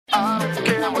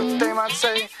care what they might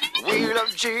say. We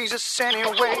love Jesus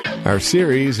anyway. Our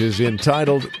series is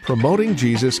entitled Promoting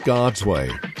Jesus God's Way.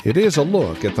 It is a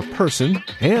look at the person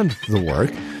and the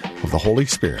work of the Holy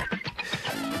Spirit.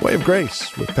 Way of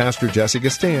Grace with Pastor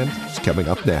Jessica Stand is coming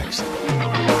up next.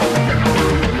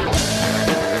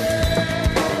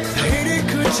 Lady,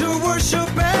 could you worship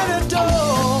and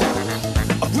adore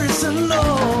a risen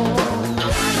Lord?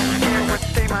 I care what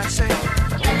they might say.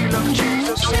 We love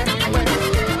Jesus anyway.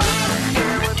 I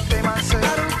care what they might say.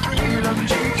 We love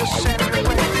Jesus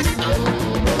anyway.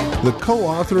 The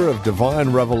co-author of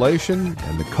Divine Revelation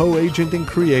and the co-agent in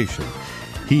creation.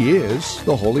 He is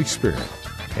the Holy Spirit.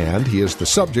 And he is the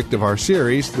subject of our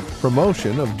series, The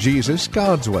Promotion of Jesus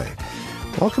God's Way.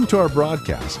 Welcome to our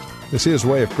broadcast. This is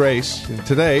Way of Grace, and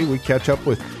today we catch up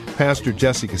with Pastor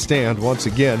Jessica Stand once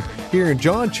again here in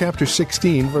John chapter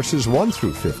 16, verses 1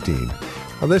 through 15.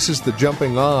 Now, this is the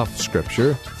jumping off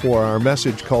scripture for our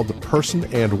message called The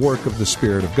Person and Work of the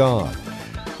Spirit of God.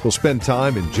 We'll spend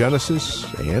time in Genesis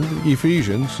and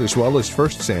Ephesians, as well as 1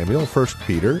 Samuel, 1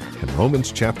 Peter, and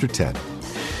Romans chapter 10.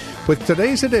 With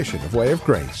today's edition of Way of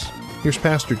Grace, here's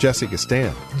Pastor Jessica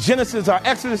Stand. Genesis or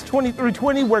Exodus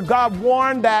 23:20, where God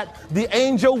warned that the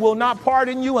angel will not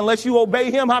pardon you unless you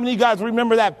obey him. How many of you guys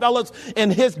remember that, fellas?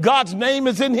 And God's name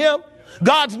is in him.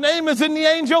 God's name is in the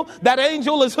angel. That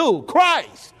angel is who?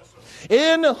 Christ.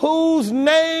 In whose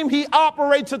name he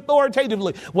operates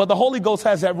authoritatively. Well, the Holy Ghost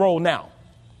has that role now.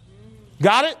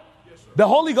 Got it? The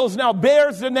Holy Ghost now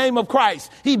bears the name of Christ.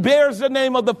 He bears the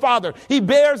name of the Father. He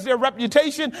bears their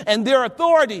reputation and their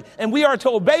authority. And we are to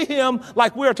obey him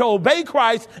like we are to obey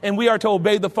Christ, and we are to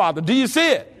obey the Father. Do you see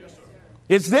it? Yes, sir.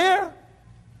 It's there.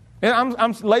 And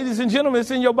I'm ladies and gentlemen,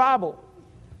 it's in your Bible.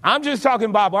 I'm just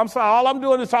talking Bible. I'm sorry. All I'm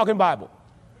doing is talking Bible.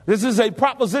 This is a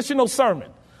propositional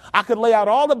sermon. I could lay out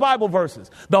all the Bible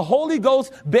verses. The Holy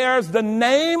Ghost bears the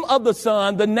name of the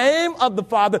Son, the name of the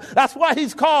Father. That's why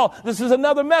he's called, this is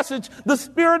another message, the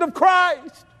Spirit of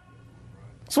Christ.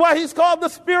 That's why he's called the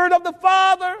Spirit of the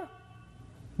Father,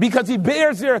 because he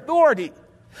bears their authority.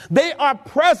 They are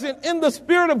present in the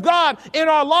Spirit of God in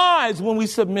our lives when we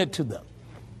submit to them.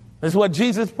 That's what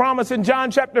Jesus promised in John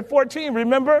chapter 14.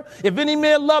 Remember, if any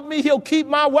man love me, he'll keep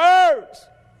my words.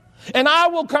 And I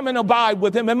will come and abide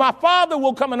with him, and my Father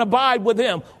will come and abide with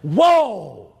him.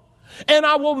 Whoa! And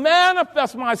I will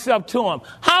manifest myself to him.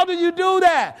 How do you do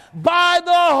that? By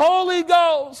the Holy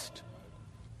Ghost.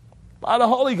 By the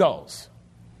Holy Ghost.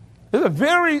 It's a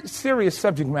very serious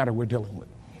subject matter we're dealing with.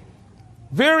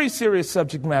 Very serious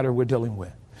subject matter we're dealing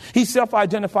with. He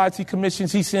self-identifies, he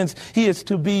commissions, he sends, he is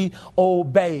to be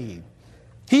obeyed.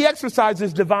 He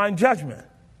exercises divine judgment.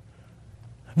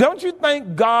 Don't you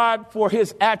thank God for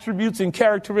his attributes and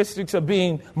characteristics of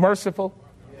being merciful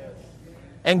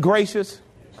and gracious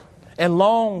and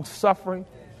long-suffering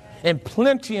and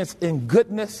plenteous in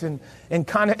goodness and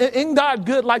kind of, isn't God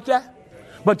good like that?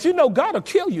 But you know God will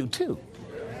kill you too.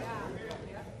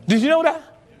 Did you know that?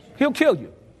 He'll kill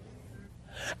you.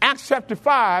 Acts chapter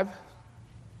 5,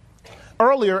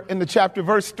 earlier in the chapter,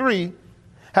 verse 3,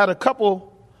 had a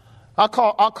couple, I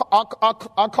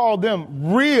call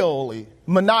them really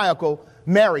maniacal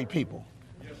married people.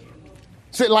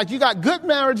 So like you got good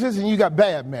marriages and you got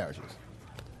bad marriages.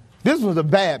 This was a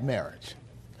bad marriage.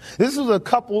 This was a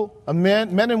couple, a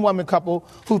men and woman couple,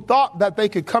 who thought that they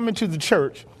could come into the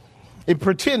church and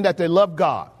pretend that they loved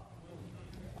God.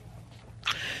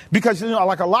 Because, you know,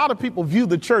 like a lot of people view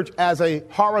the church as a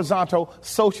horizontal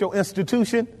social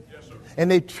institution. Yes, sir. And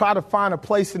they try to find a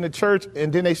place in the church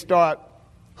and then they start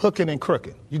hooking and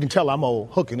crooking. You can tell I'm old,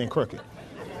 hooking and crooking.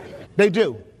 They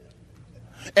do.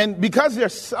 And because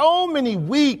there's so many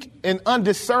weak and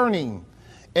undiscerning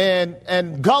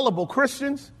and gullible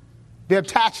Christians, they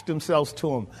attach themselves to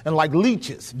them and like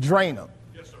leeches, drain them.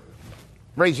 Yes, sir.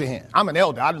 Raise your hand. I'm an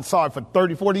elder. I've been saw it for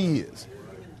 30, 40 years.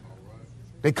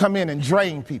 They come in and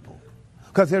drain people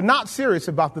because they're not serious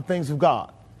about the things of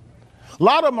God. A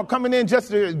lot of them are coming in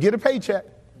just to get a paycheck.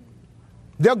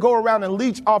 They'll go around and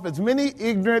leech off as many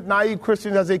ignorant, naive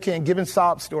Christians as they can, giving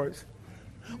sob stories.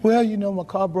 Well, you know, my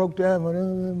car broke down.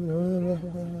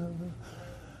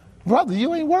 Brother,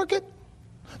 you ain't working?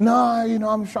 No, you know,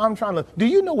 I'm trying to. Do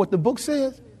you know what the book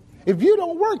says? If you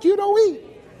don't work, you don't eat.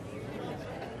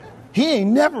 He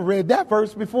ain't never read that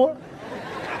verse before.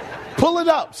 Pull it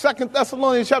up, 2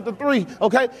 Thessalonians chapter 3,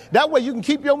 okay? That way you can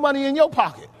keep your money in your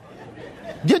pocket.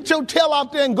 Get your tail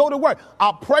out there and go to work.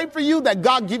 I'll pray for you that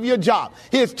God give you a job.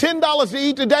 Here's $10 to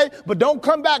eat today, but don't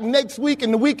come back next week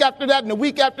and the week after that and the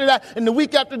week after that and the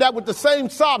week after that with the same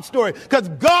sob story. Because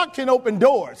God can open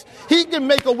doors. He can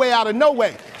make a way out of no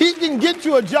way. He can get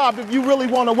you a job if you really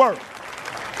want to work.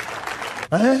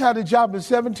 I ain't had a job in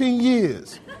 17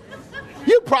 years.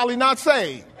 You're probably not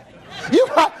saved. You're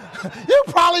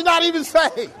probably not even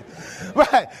saved.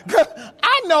 Right? 'Cause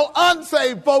I know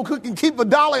unsaved folk who can keep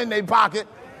 $1 in their pocket.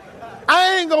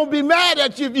 I ain't going to be mad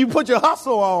at you if you put your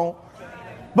hustle on.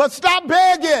 But stop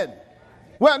begging.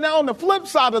 Well, now on the flip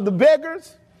side of the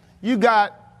beggars, you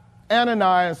got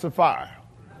Ananias and Sapphira,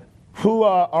 who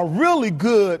are really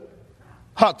good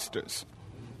hucksters.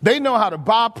 They know how to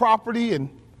buy property and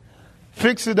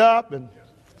fix it up and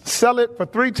sell it for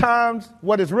 3 times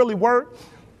what it's really worth.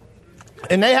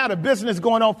 And they had a business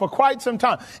going on for quite some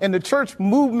time. And the church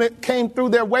movement came through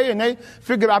their way, and they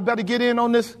figured, I better get in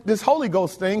on this Holy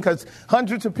Ghost thing, because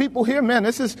hundreds of people here, man,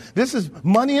 this is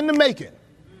money in the making.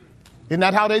 Isn't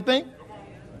that how they think?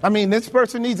 I mean, this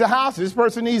person needs a house. This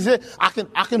person needs it. I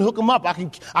can hook them up.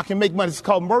 I can make money. It's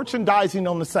called merchandising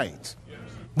on the saints.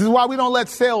 This is why we don't let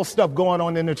sales stuff going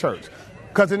on in the church,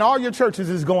 because in all your churches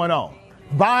is going on.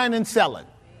 Buying and selling.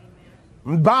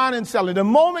 Buying and selling. The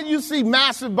moment you see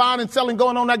massive buying and selling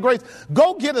going on at Grace,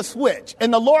 go get a switch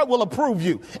and the Lord will approve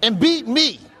you. And beat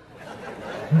me.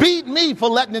 Beat me for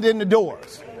letting it in the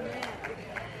doors.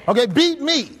 Okay, beat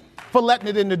me for letting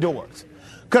it in the doors.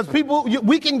 Because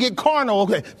we can get carnal.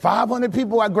 Okay, 500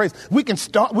 people at Grace.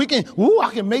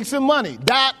 I can make some money.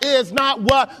 That is not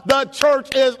what the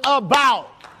church is about.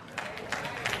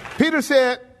 Peter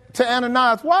said to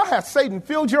Ananias, why has Satan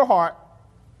filled your heart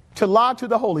to lie to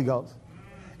the Holy Ghost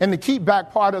and to keep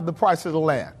back part of the price of the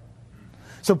land?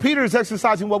 So Peter is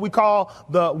exercising what we call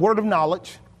the word of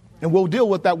knowledge, and we'll deal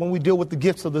with that when we deal with the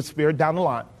gifts of the Spirit down the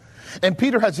line. And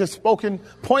Peter has just spoken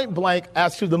point blank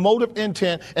as to the motive,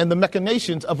 intent, and the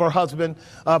machinations of her husband,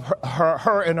 of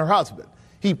her and her husband.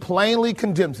 He plainly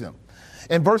condemns them.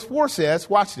 And verse 4 says,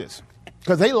 watch this,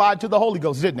 because they lied to the Holy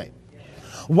Ghost, didn't they?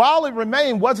 While it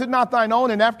remained, was it not thine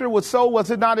own? And after it was so, was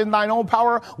it not in thine own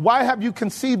power? Why have you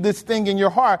conceived this thing in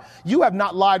your heart? You have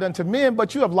not lied unto men,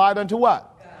 but you have lied unto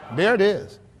what? God. There it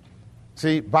is.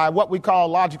 See, by what we call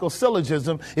logical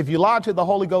syllogism, if you lie to the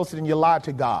Holy Ghost, then you lie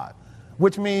to God,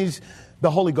 which means the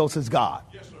Holy Ghost is God.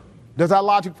 Yes, sir. Does that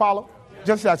logic follow? Yes.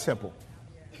 Just that simple.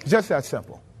 Just that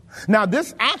simple. Now,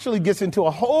 this actually gets into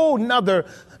a whole nother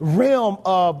realm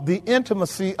of the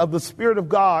intimacy of the Spirit of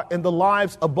God in the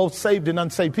lives of both saved and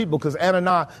unsaved people, because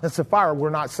Ananias and Sapphira were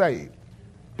not saved.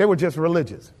 They were just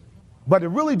religious. But it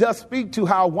really does speak to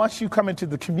how once you come into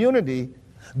the community,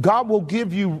 God will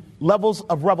give you levels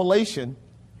of revelation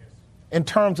in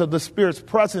terms of the Spirit's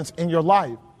presence in your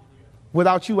life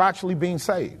without you actually being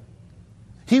saved.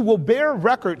 He will bear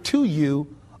record to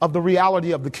you of the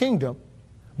reality of the kingdom,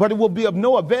 but it will be of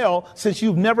no avail since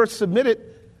you've never submitted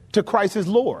to Christ as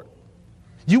Lord.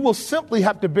 You will simply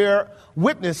have to bear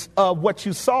witness of what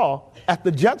you saw at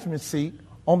the judgment seat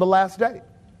on the last day.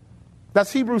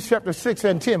 That's Hebrews chapter 6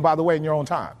 and 10, by the way, in your own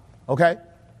time. Okay?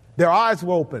 Their eyes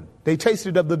were open. They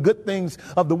tasted of the good things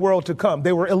of the world to come.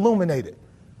 They were illuminated.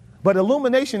 But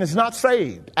illumination is not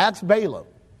saved. Ask Balaam.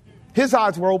 His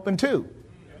eyes were open too.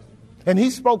 And he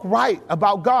spoke right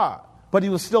about God, but he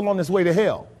was still on his way to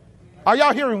hell. Are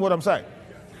y'all hearing what I'm saying?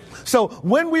 So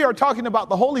when we are talking about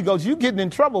the Holy Ghost, you're getting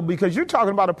in trouble because you're talking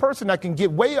about a person that can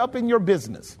get way up in your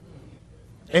business.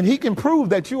 And he can prove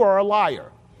that you are a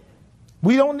liar.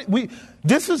 Hear me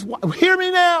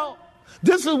now.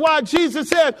 This is why Jesus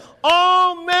said,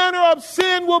 all manner of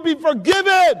sin will be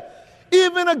forgiven,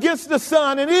 even against the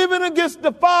Son and even against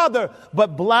the Father.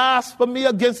 But blasphemy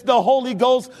against the Holy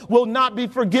Ghost will not be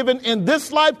forgiven in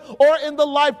this life or in the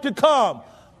life to come.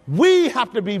 We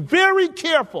have to be very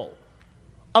careful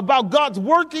about God's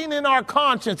working in our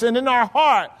conscience and in our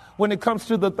heart when it comes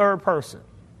to the third person.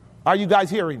 Are you guys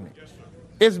hearing me? Yes, sir.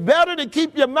 It's better to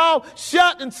keep your mouth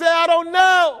shut and say, I don't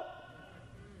know,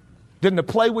 than to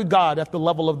play with God at the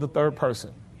level of the third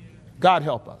person. God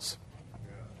help us.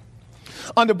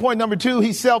 Under point number 2,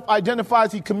 he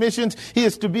self-identifies, he commissions, he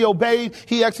is to be obeyed,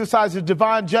 he exercises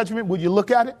divine judgment. Will you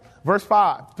look at it? Verse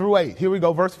 5 through 8. Here we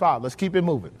go, verse 5. Let's keep it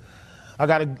moving. I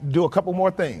got to do a couple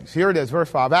more things. Here it is, verse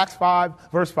 5. Acts 5,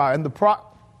 verse 5.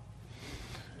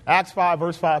 Acts 5,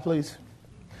 verse 5, please.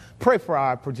 Pray for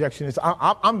our projectionists.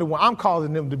 I'm the one. I'm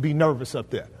causing them to be nervous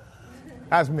up there.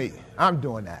 That's me. I'm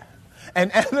doing that.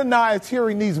 And Ananias,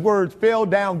 hearing these words, fell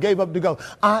down, gave up the ghost.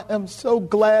 I am so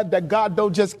glad that God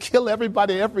don't just kill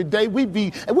everybody every day.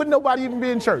 Wouldn't nobody even be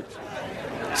in church.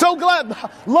 So glad.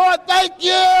 Lord, thank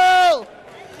you.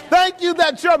 Thank you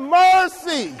that your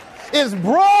mercy is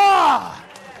broad.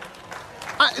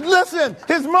 Listen,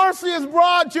 his mercy is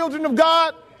broad, children of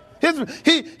God.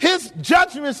 His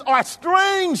judgments are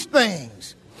strange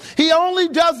things. He only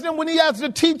does them when he has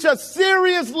to teach us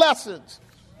serious lessons.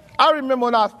 I remember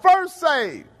when I was first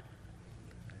saved,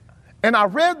 And I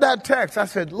read that text. I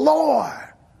said, Lord,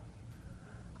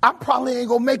 I probably ain't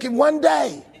going to make it one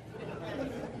day.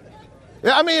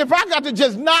 I mean, if I got to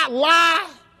just not lie,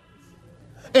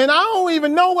 and I don't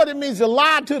even know what it means to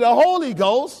lie to the Holy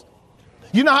Ghost.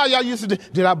 You know how y'all used to do,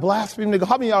 did I blaspheme?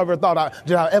 How many of y'all ever thought,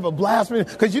 did I ever blaspheme?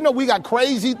 Because you know we got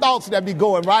crazy thoughts that be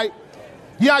going, right?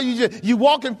 Yeah, you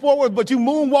walking forward, but you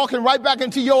moonwalking right back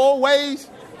into your old ways.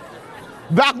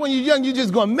 Back when you're young, you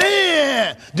just going,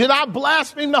 man, did I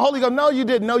blaspheme the Holy Ghost? No, you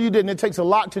didn't. No, you didn't. It takes a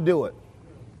lot to do it.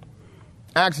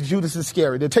 Acts Judas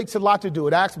Iscariot. It takes a lot to do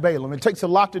it. Acts Balaam. It takes a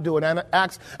lot to do it.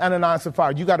 Acts Ananias and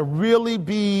Sapphira. You got to really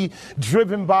be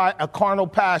driven by a carnal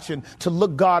passion to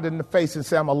look God in the face and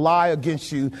say, I'm going to lie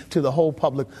against you to the whole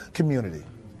public community.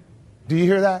 Do you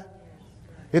hear that?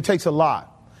 It takes a lot.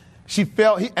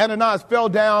 Ananias fell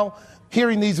down,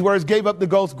 hearing these words, gave up the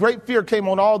ghost. Great fear came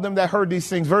on all of them that heard these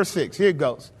things. Verse 6. Here it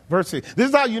goes. Verse 6. This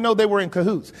is how you know they were in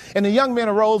cahoots. And the young men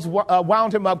arose,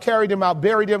 wound him up, carried him out,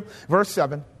 buried him. Verse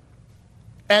 7.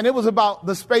 And it was about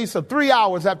the space of 3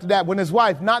 hours after that when his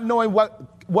wife, not knowing what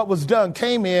was done,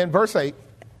 came in. Verse 8.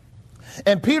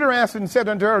 And Peter answered and said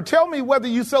unto her, tell me whether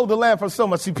you sold the land for so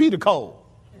much. See, Peter cold.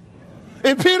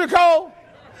 In Peter cold?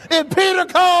 In Peter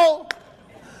cold?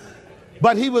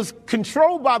 But he was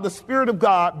controlled by the Spirit of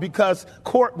God because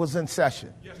court was in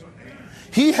session.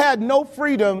 He had no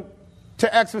freedom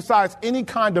to exercise any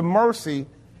kind of mercy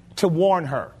to warn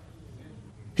her.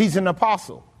 He's an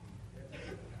apostle.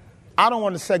 I don't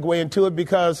want to segue into it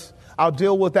because I'll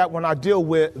deal with that when I deal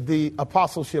with the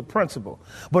apostleship principle.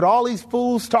 But all these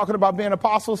fools talking about being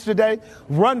apostles today,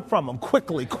 run from them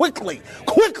quickly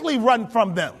run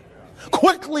from them.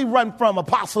 Quickly run from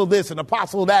apostle this and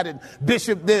apostle that and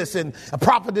bishop this and a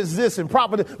prophetess this and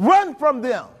prophet. Run from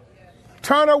them.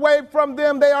 Turn away from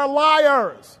them. They are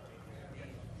liars.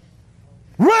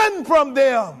 Run from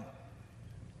them.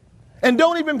 And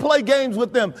don't even play games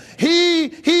with them. He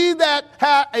that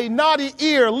had a naughty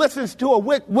ear listens to a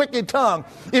wicked tongue.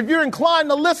 If you're inclined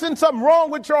to listen, something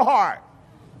wrong with your heart.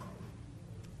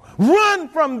 Run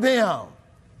from them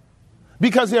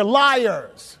because they're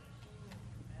liars.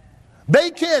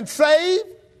 They can't save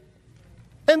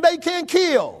and they can't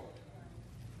kill.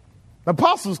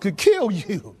 Apostles could kill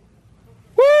you.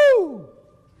 Woo!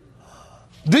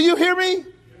 Do you hear me?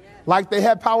 Like they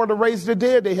had power to raise the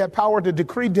dead, they had power to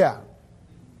decree death.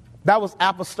 That was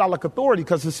apostolic authority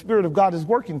because the Spirit of God is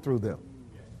working through them.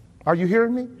 Are you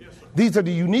hearing me? Yes, sir. These are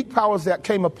the unique powers that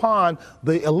came upon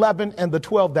the 11 and the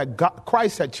 12 that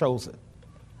Christ had chosen.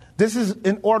 This is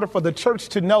in order for the church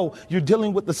to know you're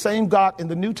dealing with the same God in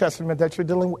the New Testament that you're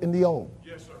dealing with in the Old.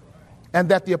 Yes, sir. And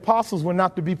that the apostles were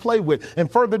not to be played with.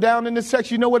 And further down in this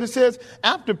text, you know what it says?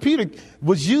 After Peter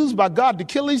was used by God to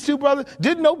kill these two brothers,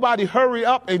 didn't nobody hurry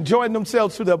up and join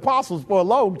themselves to the apostles for a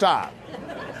long time?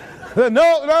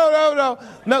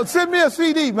 No. Send me a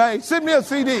CD, man. Send me a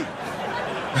CD.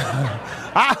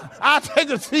 I'll take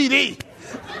a CD.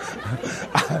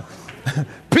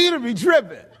 Peter be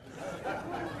tripping.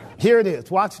 Here it is.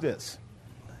 Watch this.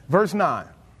 Verse 9.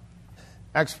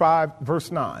 Acts 5,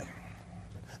 verse 9.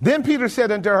 Then Peter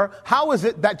said unto her, how is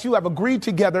it that you have agreed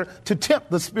together to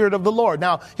tempt the Spirit of the Lord?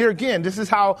 Now, here again, this is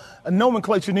how a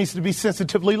nomenclature needs to be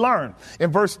sensitively learned.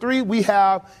 In verse 3, we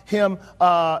have them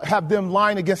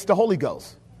lying against the Holy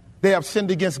Ghost. They have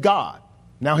sinned against God.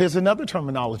 Now, here's another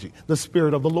terminology, the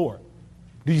Spirit of the Lord.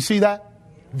 Do you see that?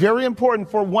 Very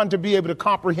important for one to be able to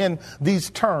comprehend these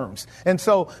terms. And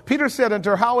so Peter said unto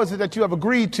her, how is it that you have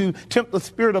agreed to tempt the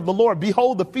Spirit of the Lord?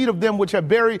 Behold, the feet of them which have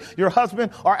buried your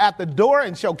husband are at the door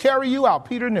and shall carry you out.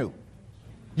 Peter knew.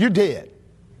 You're dead.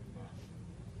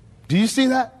 Do you see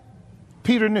that?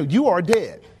 Peter knew. You are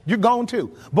dead. You're gone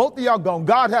too. Both of y'all gone.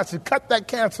 God has to cut that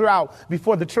cancer out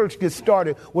before the church gets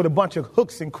started with a bunch of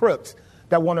hooks and crooks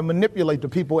that want to manipulate the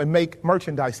people and make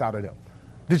merchandise out of them.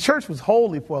 The church was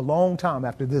holy for a long time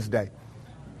after this day.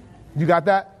 You got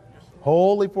that?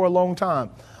 Holy for a long time.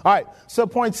 All right. So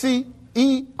point C,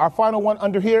 E, our final one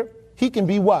under here, he can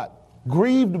be what?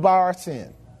 Grieved by our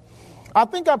sin. I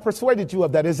think I persuaded you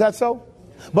of that. Is that so?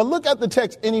 But look at the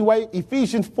text anyway.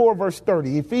 Ephesians 4 verse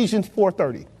 30. Ephesians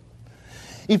 4:30.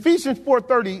 Ephesians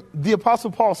 4:30, the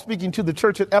Apostle Paul speaking to the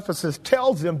church at Ephesus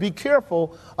tells them, be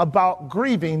careful about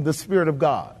grieving the Spirit of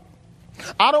God.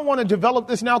 I don't want to develop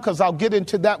this now because I'll get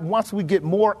into that once we get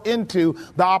more into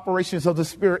the operations of the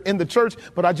Spirit in the church,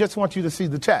 but I just want you to see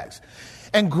the text.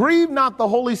 And grieve not the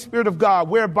Holy Spirit of God,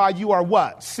 whereby you are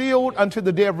what? Sealed unto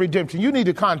the day of redemption. You need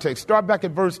a context. Start back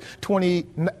at verse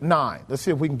 29. Let's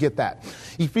see if we can get that.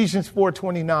 Ephesians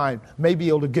 4:29 may be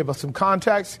able to give us some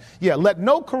context. Yeah, let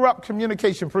no corrupt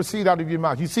communication proceed out of your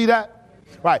mouth. You see that?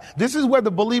 Right. This is where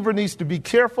the believer needs to be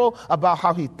careful about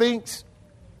how he thinks,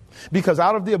 Because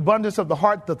out of the abundance of the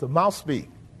heart does the mouth speak.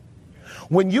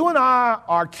 When you and I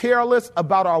are careless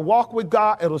about our walk with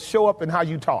God, it'll show up in how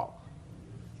you talk.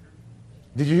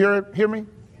 Did you hear me?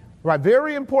 Right,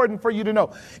 very important for you to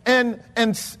know. And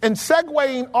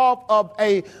segueing off of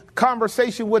a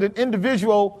conversation with an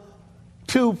individual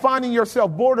to finding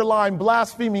yourself borderline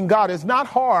blaspheming God is not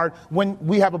hard when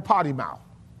we have a potty mouth.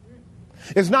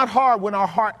 It's not hard when our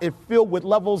heart is filled with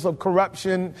levels of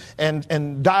corruption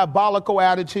and diabolical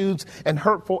attitudes and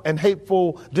hurtful and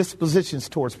hateful dispositions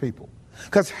towards people.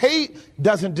 Because hate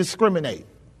doesn't discriminate.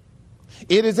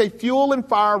 It is a fuel and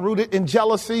fire rooted in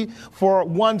jealousy for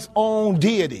one's own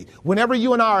deity. Whenever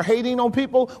you and I are hating on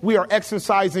people, we are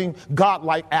exercising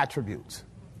God-like attributes.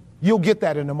 You'll get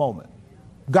that in a moment.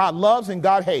 God loves and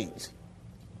God hates.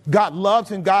 God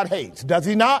loves and God hates. Does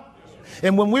he not?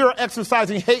 And when we are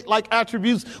exercising hate-like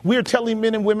attributes, we're telling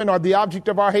men and women are the object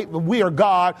of our hate, but we are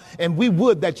God, and we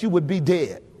would that you would be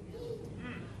dead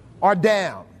or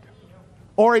damned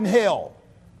or in hell.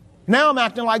 Now I'm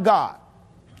acting like God.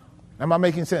 Am I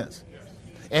making sense?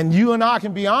 And you and I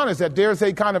can be honest that there's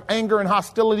a kind of anger and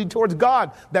hostility towards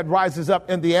God that rises up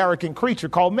in the arrogant creature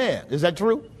called man. Is that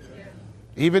true?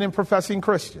 Even in professing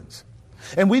Christians.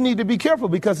 And we need to be careful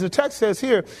because the text says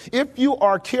here, if you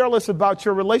are careless about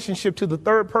your relationship to the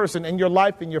third person in your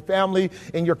life, in your family,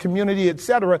 in your community,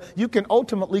 etc., you can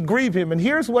ultimately grieve him. And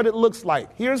here's what it looks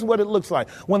like. Here's what it looks like.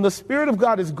 When the Spirit of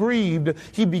God is grieved,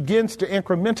 he begins to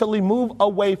incrementally move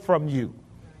away from you.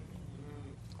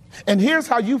 And here's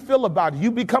how you feel about it.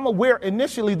 You become aware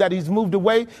initially that he's moved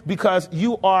away because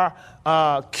you are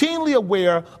keenly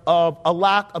aware of a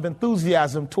lack of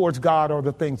enthusiasm towards God or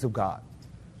the things of God.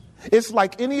 It's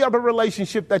like any other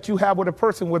relationship that you have with a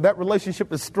person where that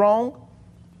relationship is strong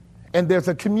and there's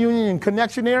a communion and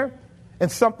connection there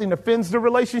and something offends the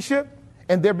relationship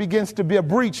and there begins to be a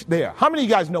breach there. How many of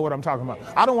you guys know what I'm talking about?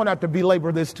 I don't want to have to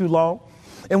belabor this too long.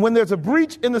 And when there's a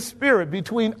breach in the spirit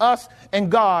between us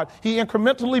and God, he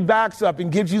incrementally backs up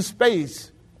and gives you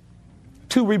space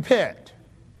to repent.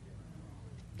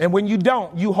 And when you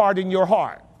don't, you harden your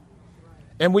heart.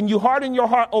 And when you harden your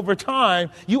heart over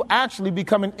time, you actually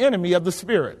become an enemy of the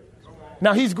Spirit.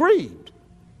 Now, he's grieved.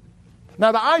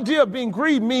 Now, the idea of being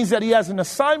grieved means that he has an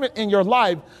assignment in your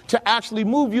life to actually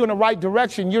move you in the right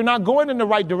direction. You're not going in the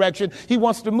right direction. He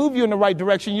wants to move you in the right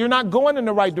direction. You're not going in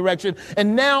the right direction.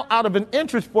 And now, out of an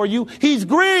interest for you, he's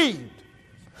grieved.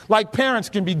 Like parents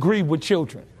can be grieved with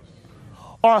children.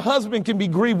 Or a husband can be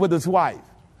grieved with his wife.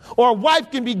 Or a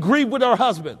wife can be grieved with her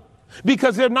husband.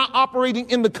 Because they're not operating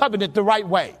in the covenant the right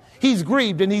way. He's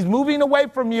grieved and he's moving away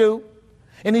from you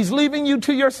and he's leaving you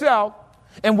to yourself.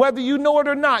 And whether you know it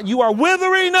or not, you are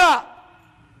withering up.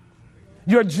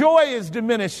 Your joy is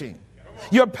diminishing.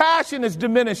 Your passion is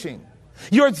diminishing.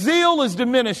 Your zeal is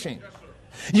diminishing.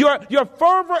 Your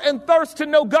fervor and thirst to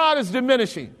know God is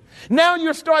diminishing. Now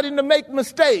you're starting to make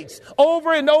mistakes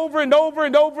over and over and over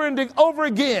and over and over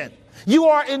again. You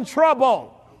are in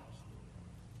trouble.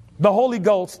 The Holy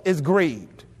Ghost is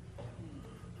grieved.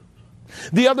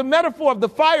 The other metaphor of the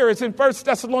fire is in 1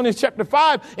 Thessalonians chapter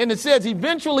 5, and it says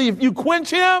eventually if you quench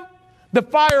him, the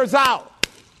fire's out.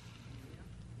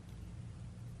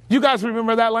 You guys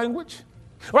remember that language?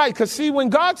 Right, because see, when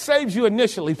God saves you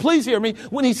initially, please hear me,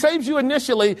 when he saves you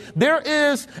initially, there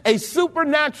is a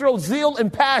supernatural zeal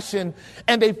and passion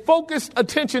and a focused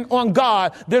attention on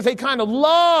God. There's a kind of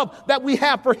love that we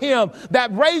have for him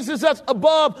that raises us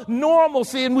above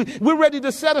normalcy, and we're ready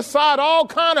to set aside all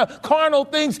kind of carnal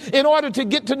things in order to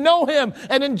get to know him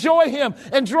and enjoy him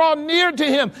and draw near to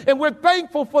him. And we're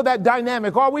thankful for that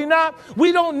dynamic, are we not?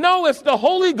 We don't know it's the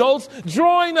Holy Ghost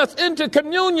drawing us into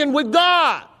communion with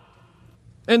God.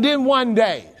 And then one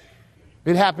day,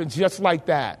 it happens just like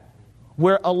that,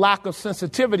 where a lack of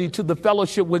sensitivity to the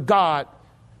fellowship with God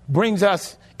brings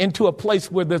us into a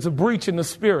place where there's a breach in the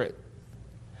spirit.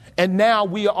 And now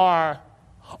we are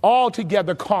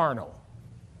altogether carnal.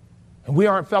 And we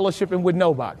aren't fellowshipping with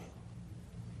nobody.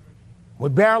 We're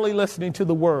barely listening to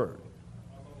the word.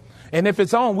 And if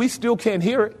it's on, we still can't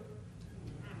hear it.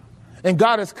 And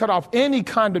God has cut off any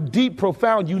kind of deep,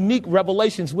 profound, unique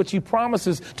revelations which he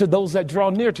promises to those that draw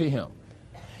near to him.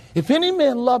 If any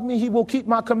man love me, he will keep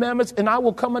my commandments, and I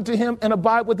will come unto him and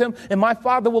abide with him, and my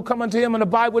Father will come unto him and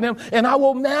abide with him, and I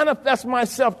will manifest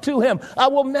myself to him. I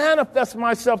will manifest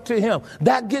myself to him.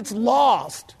 That gets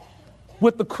lost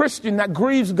with the Christian that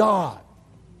grieves God.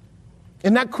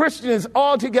 And that Christian is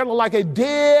altogether like a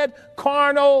dead,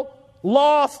 carnal,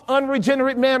 lost,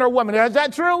 unregenerate man or woman. Is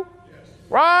that true?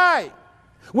 Right.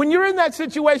 When you're in that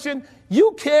situation,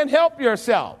 you can't help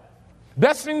yourself.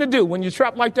 Best thing to do when you're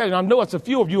trapped like that, and I know it's a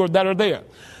few of you that are there,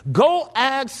 go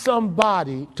ask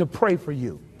somebody to pray for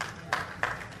you.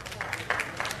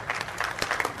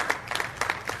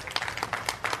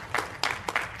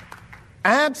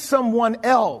 Ask someone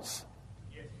else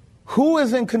who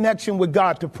is in connection with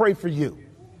God to pray for you.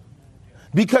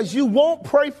 Because you won't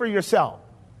pray for yourself.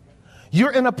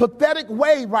 You're in a pathetic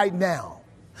way right now.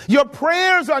 Your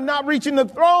prayers are not reaching the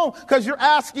throne because you're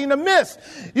asking amiss.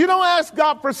 You don't ask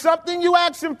God for something, you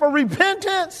ask him for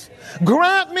repentance.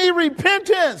 Grant me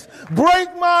repentance.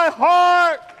 Break my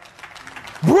heart.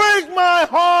 Break my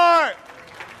heart.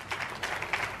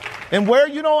 And where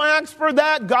you don't ask for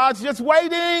that, God's just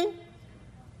waiting.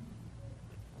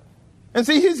 And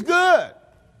see, he's good.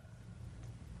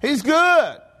 He's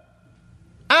good.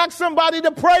 Ask somebody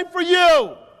to pray for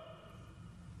you.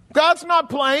 God's not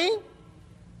playing.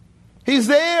 He's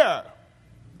there.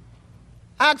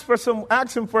 Ask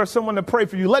him for someone to pray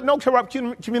for you. Let no corrupt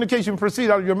communication proceed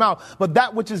out of your mouth, but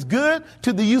that which is good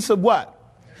to the use of what?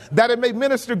 That it may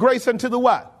minister grace unto the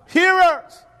what?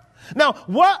 Hearers. Now,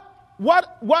 what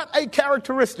a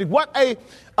characteristic, what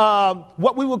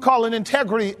we would call an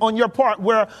integrity on your part,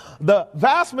 where the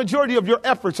vast majority of your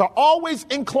efforts are always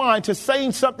inclined to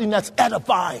saying something that's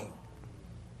edifying.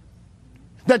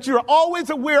 That you're always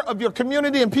aware of your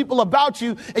community and people about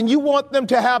you, and you want them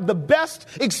to have the best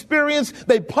experience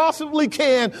they possibly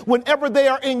can whenever they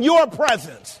are in your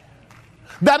presence.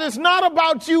 That is not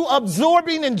about you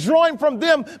absorbing and drawing from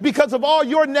them because of all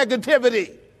your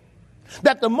negativity.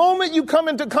 That the moment you come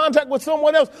into contact with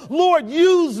someone else, Lord,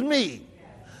 use me.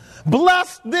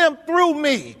 Bless them through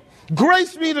me.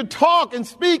 Grace me to talk and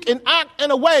speak and act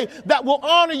in a way that will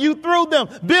honor you through them.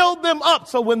 Build them up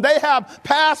so when they have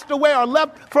passed away or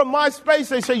left from my space,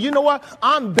 they say, you know what?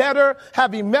 I'm better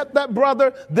having met that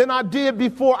brother than I did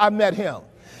before I met him.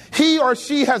 He or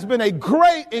she has been a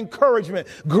great encouragement,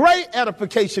 great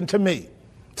edification to me.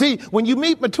 See, when you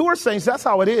meet mature saints, that's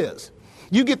how it is.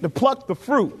 You get to pluck the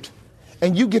fruit.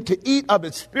 And you get to eat of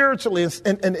it spiritually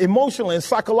and emotionally and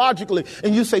psychologically.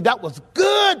 And you say, that was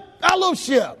good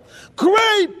fellowship.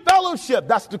 Great fellowship.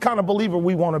 That's the kind of believer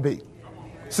we want to be.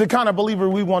 It's the kind of believer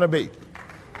we want to be.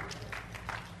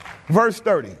 Verse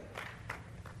 30.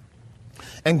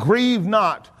 And grieve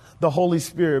not the Holy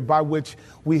Spirit by which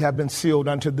we have been sealed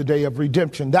unto the day of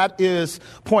redemption. That is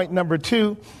point number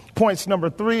 2. Points number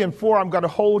 3 and 4 I'm going to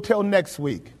hold till next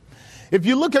week. If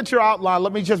you look at your outline,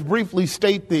 let me just briefly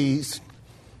state these.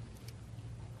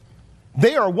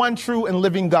 They are one true and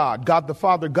living God, God the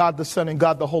Father, God the Son, and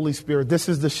God the Holy Spirit. This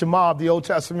is the Shema of the Old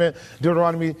Testament,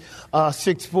 Deuteronomy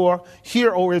 6:4.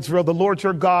 Hear, O Israel, the Lord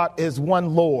your God is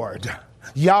one Lord,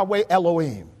 Yahweh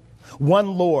Elohim,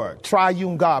 one Lord,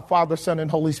 triune God, Father, Son,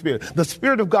 and Holy Spirit. The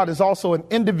Spirit of God is also an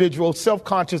individual,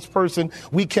 self-conscious person.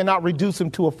 We cannot reduce him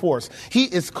to a force. He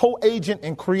is co-agent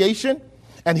in creation,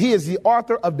 and he is the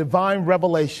author of divine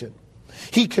revelation.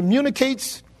 He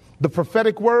communicates the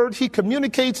prophetic word, he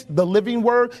communicates the living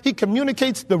word, he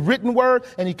communicates the written word,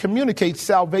 and he communicates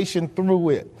salvation through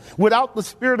it. Without the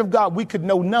Spirit of God, we could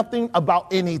know nothing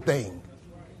about anything.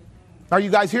 Are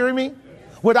you guys hearing me?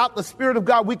 Without the Spirit of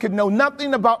God, we could know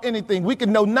nothing about anything. We could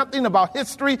know nothing about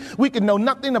history. We could know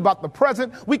nothing about the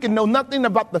present. We could know nothing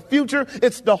about the future.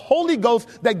 It's the Holy Ghost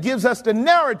that gives us the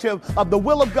narrative of the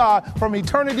will of God from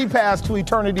eternity past to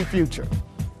eternity future.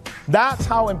 That's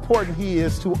how important he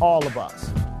is to all of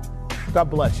us. God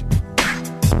bless you.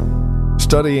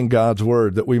 Studying God's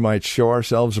Word that we might show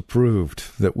ourselves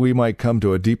approved, that we might come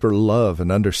to a deeper love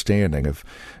and understanding of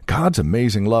God's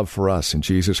amazing love for us in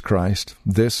Jesus Christ.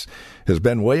 This has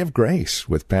been Way of Grace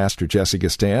with Pastor Jesse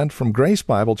Gistand from Grace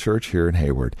Bible Church here in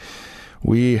Hayward.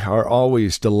 We are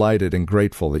always delighted and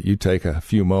grateful that you take a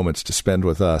few moments to spend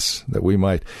with us, that we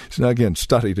might, again,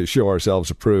 study to show ourselves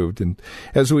approved. And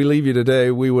as we leave you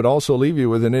today, we would also leave you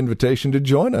with an invitation to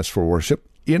join us for worship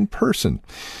in person.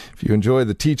 If you enjoy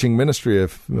the teaching ministry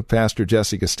of Pastor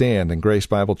Jesse Gistand and Grace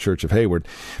Bible Church of Hayward,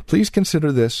 please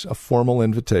consider this a formal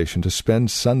invitation to spend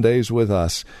Sundays with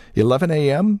us. 11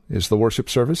 a.m. is the worship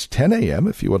service, 10 a.m.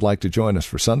 if you would like to join us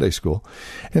for Sunday school.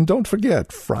 And don't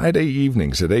forget, Friday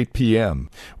evenings at 8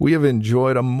 p.m. We have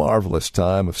enjoyed a marvelous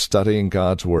time of studying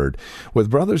God's Word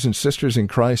with brothers and sisters in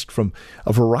Christ from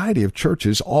a variety of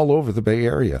churches all over the Bay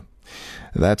Area.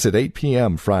 That's at 8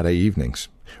 p.m. Friday evenings.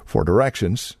 For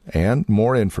directions and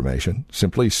more information,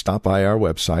 simply stop by our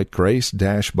website,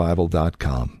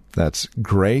 grace-bible.com. That's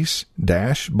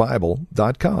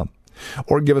grace-bible.com.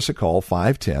 Or give us a call,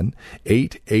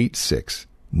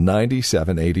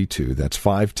 510-886-9782. That's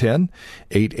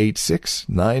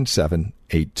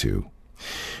 510-886-9782.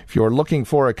 If you're looking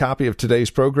for a copy of today's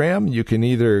program, you can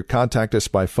either contact us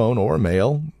by phone or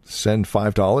mail, send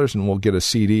 $5 and we'll get a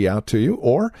CD out to you,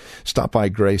 or stop by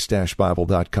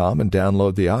grace-bible.com and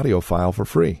download the audio file for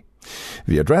free.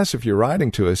 The address, if you're writing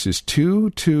to us, is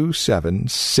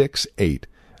 22768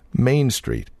 Main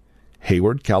Street,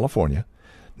 Hayward, California.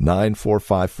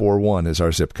 94541 is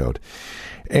our zip code.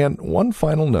 And one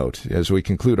final note as we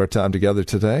conclude our time together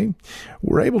today.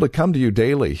 We're able to come to you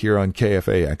daily here on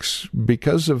KFAX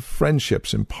because of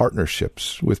friendships and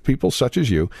partnerships with people such as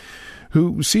you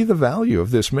who see the value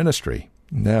of this ministry.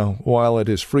 Now, while it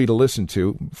is free to listen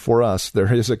to, for us,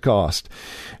 there is a cost,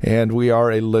 and we are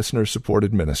a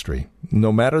listener-supported ministry.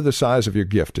 No matter the size of your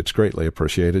gift, it's greatly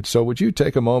appreciated. So would you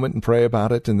take a moment and pray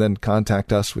about it and then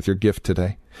contact us with your gift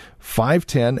today?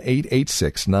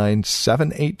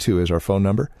 510-886-9782 is our phone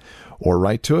number, or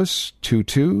write to us,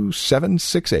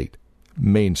 22768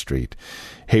 Main Street,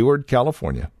 Hayward,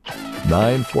 California,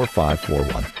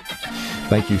 94541.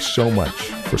 Thank you so much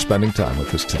for spending time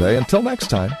with us today. Until next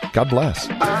time, God bless.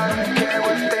 I don't care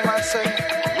what they might say.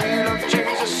 We love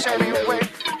Jesus anyway.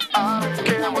 I don't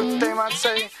care what they might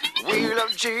say. We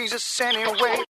love Jesus anyway.